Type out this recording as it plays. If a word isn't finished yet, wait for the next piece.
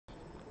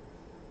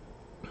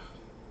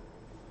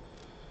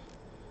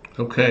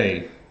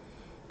Okay.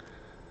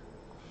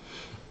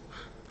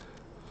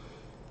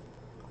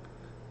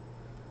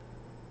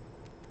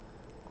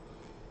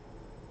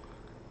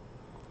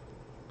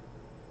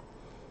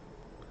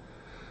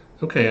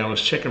 Okay, I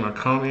was checking my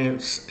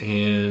comments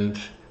and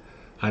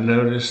I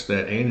noticed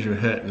that Andrew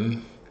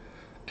Hutton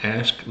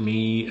asked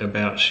me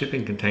about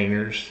shipping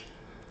containers,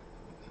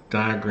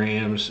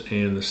 diagrams,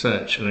 and the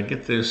such. And I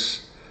get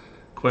this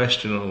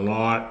question a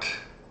lot.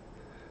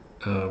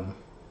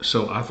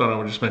 So I thought I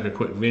would just make a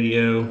quick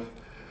video.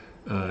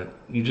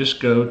 You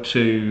just go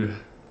to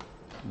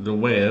the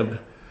web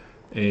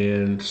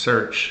and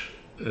search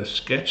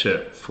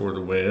SketchUp for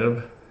the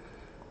web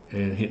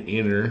and hit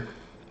enter,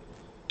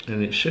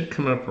 and it should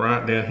come up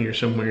right down here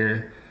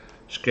somewhere,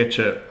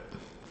 SketchUp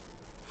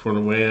for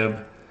the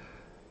web,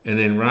 and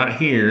then right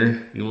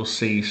here you will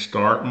see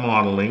start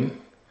modeling.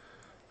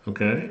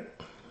 Okay,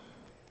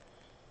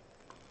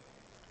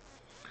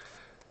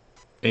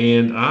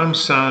 and I'm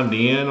signed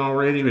in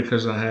already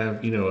because I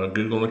have, a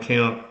Google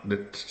account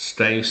that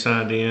stays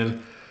signed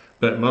in,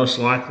 but most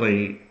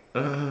likely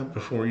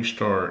before you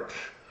start,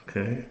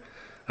 okay,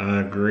 I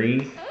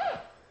agree.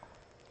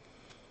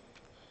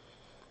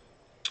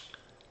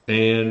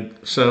 And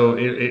so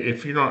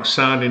if you're not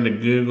signed into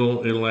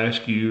Google, it'll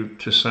ask you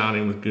to sign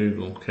in with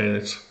Google. Okay,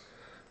 that's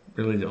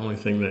really the only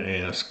thing to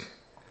ask.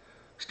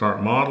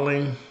 Start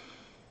modeling.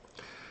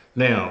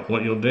 Now,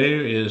 what you'll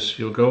do is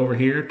you'll go over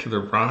here to the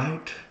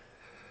right,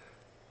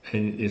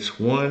 and it's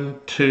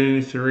 1,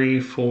 2, 3,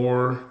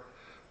 4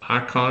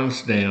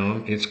 icons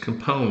down. It's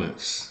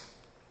components.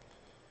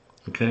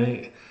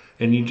 Okay,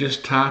 and you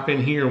just type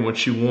in here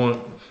what you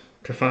want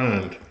to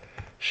find.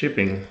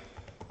 Shipping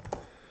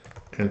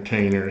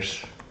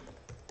containers.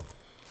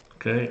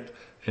 Okay,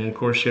 and of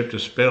course you have to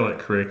spell it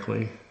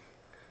correctly,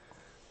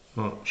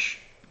 not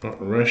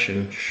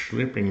Russian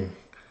shipping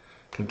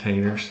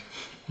containers.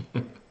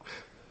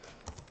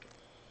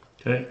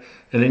 Okay,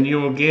 and then you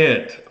will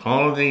get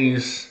all of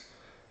these.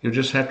 You'll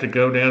just have to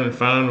go down and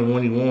find the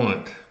one you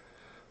want.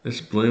 This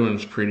blue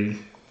one's pretty,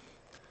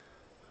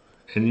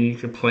 and then you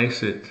can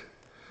place it.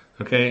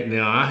 Okay,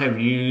 now I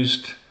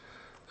use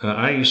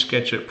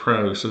SketchUp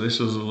Pro, so this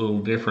is a little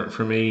different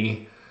for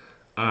me.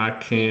 I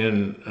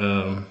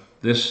can,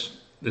 this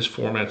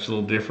format's a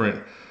little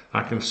different.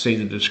 I can see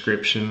the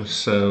description,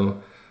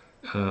 so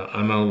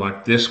I know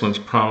like this one's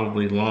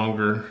probably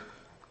longer.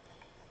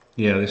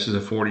 Yeah, this is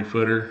a 40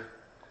 footer.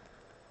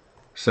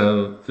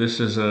 So this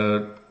is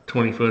a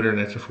 20 footer and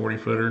that's a 40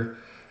 footer.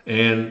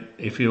 And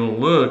if you'll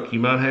look, you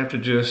might have to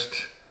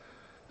just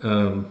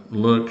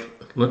look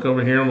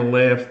over here on the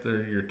left. There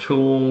are your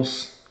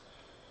tools.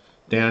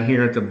 Down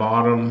here at the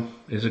bottom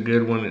is a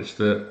good one. It's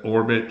the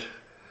orbit,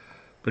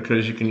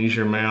 because you can use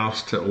your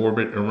mouse to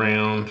orbit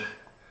around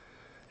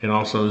and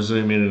also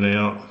zoom in and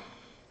out.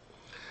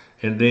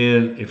 And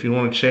then if you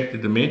want to check the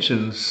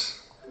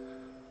dimensions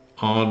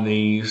on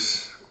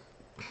these,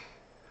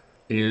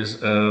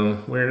 is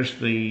where's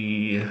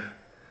the,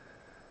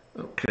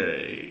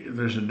 okay,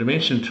 there's a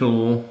dimension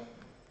tool.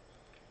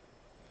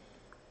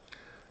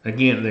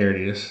 Again, there it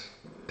is,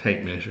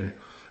 tape measure.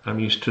 I'm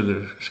used to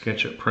the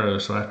SketchUp Pro,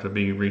 so I have to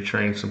be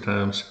retrained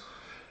sometimes.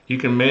 You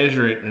can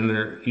measure it, and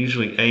they're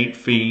usually 8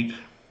 feet.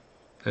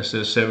 That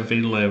says 7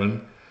 feet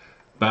 11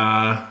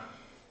 by,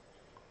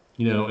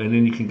 and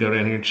then you can go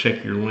down here and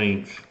check your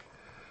length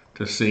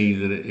to see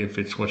that if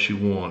it's what you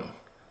want,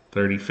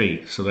 30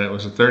 feet. So that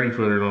was a 30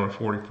 footer, not a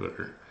 40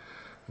 footer.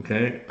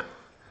 Okay,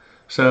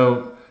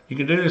 so you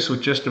can do this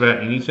with just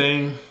about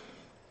anything.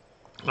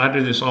 I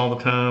do this all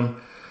the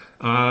time.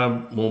 I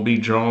will be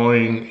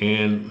drawing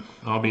and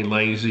I'll be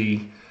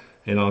lazy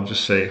and I'll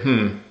just say,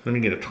 let me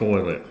get a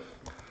toilet,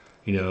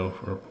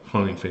 or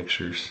plumbing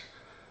fixtures,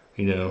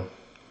 and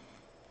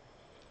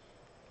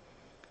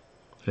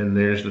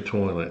there's the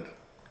toilet.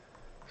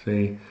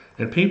 See,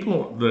 and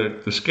people,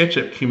 the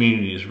SketchUp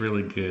community is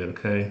really good.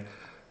 Okay,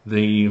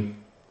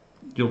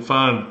 you'll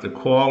find the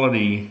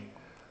quality.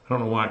 I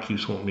don't know why it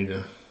keeps wanting me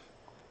to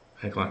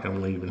act like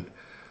I'm leaving.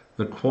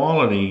 The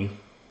quality.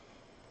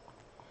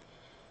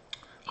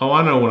 Oh,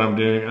 I know what I'm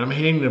doing. I'm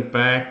hitting the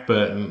back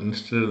button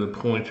instead of the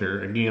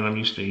pointer. Again, I'm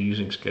used to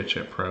using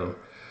SketchUp Pro,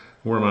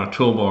 where my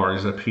toolbar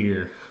is up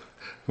here,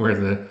 where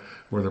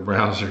the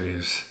browser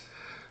is.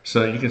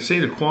 So you can see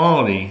the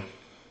quality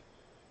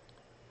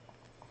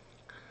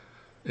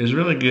is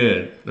really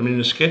good. I mean,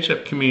 the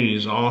SketchUp community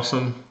is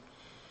awesome.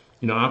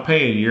 I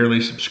pay a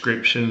yearly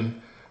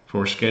subscription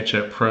for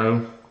SketchUp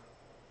Pro.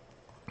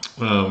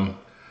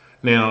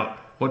 Now,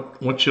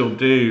 what you'll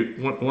do,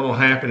 what'll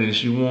happen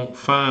is you won't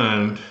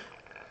find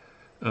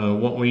a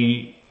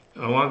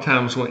lot of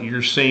times what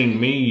you're seeing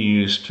me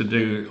use to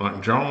do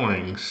like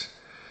drawings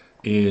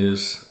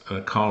is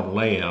called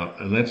Layout,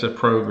 and that's a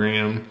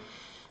program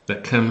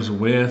that comes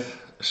with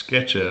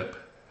SketchUp.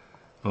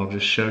 I'll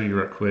just show you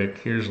real quick.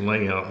 Here's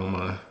Layout on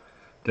my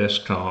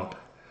desktop.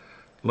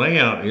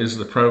 Layout is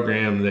the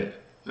program that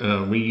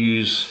we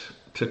use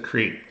to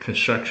create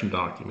construction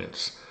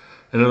documents.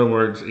 In other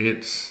words,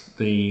 it's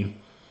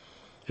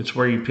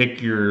where you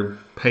pick your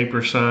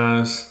paper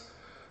size,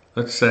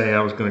 let's say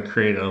I was going to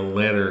create a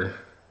letter,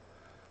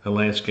 a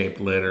landscape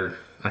letter.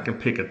 I can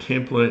pick a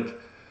template,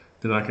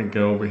 then I can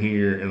go over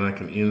here and I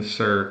can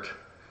insert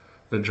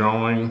the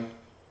drawing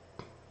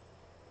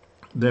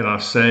that I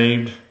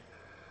saved.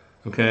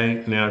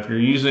 Okay, now if you're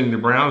using the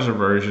browser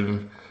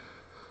version,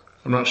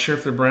 I'm not sure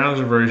if the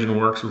browser version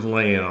works with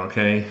layout,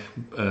 okay?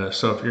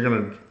 So if you're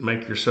gonna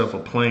make yourself a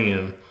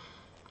plan,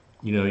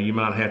 you know, you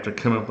might have to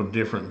come up with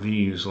different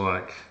views,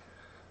 like,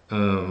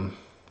 you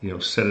know,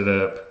 set it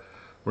up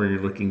where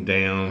you're looking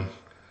down.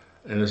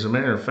 And as a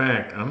matter of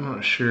fact, I'm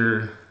not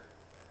sure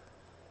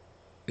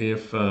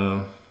if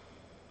you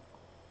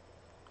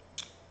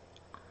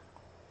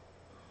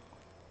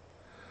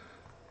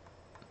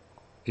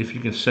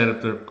can set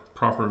up the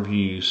proper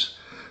views.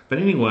 But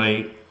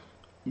anyway,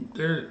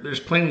 there's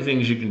plenty of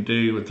things you can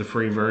do with the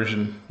free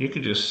version. You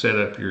can just set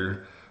up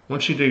your,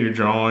 once you do your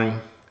drawing,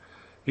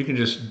 you can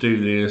just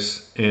do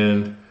this,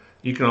 and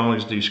you can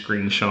always do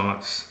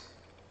screenshots.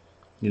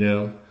 You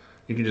know,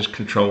 you can just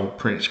control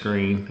print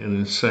screen and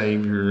then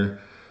save your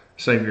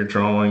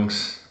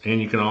drawings.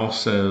 And you can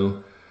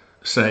also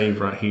save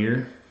right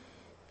here.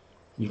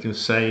 You can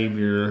save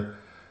your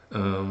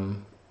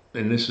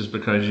and this is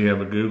because you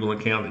have a Google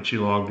account that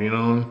you logged in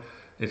on.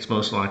 It's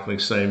most likely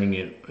saving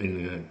it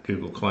in a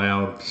Google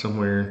Cloud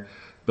somewhere,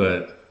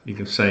 but you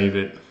can save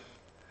it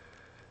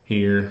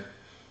here.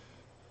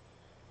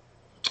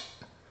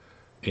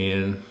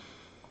 And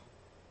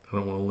I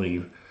don't want to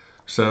leave.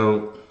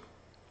 So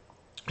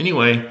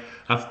anyway,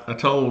 I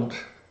told,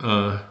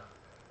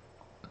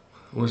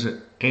 was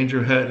it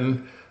Andrew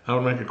Hutton, I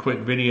would make a quick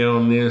video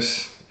on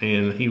this,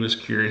 and he was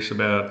curious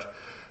about,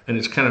 and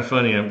it's kind of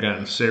funny, I've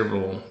gotten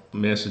several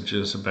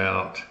messages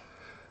about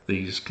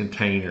these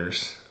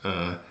containers.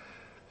 And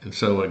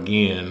so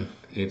again,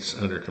 it's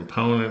under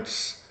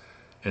components,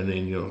 and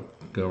then you'll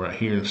go right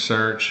here and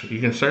search. You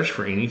can search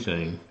for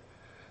anything.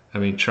 I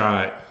mean,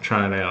 try it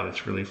out.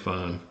 It's really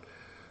fun.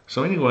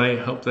 So anyway,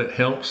 hope that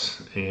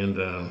helps,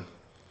 and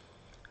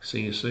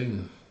see you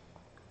soon.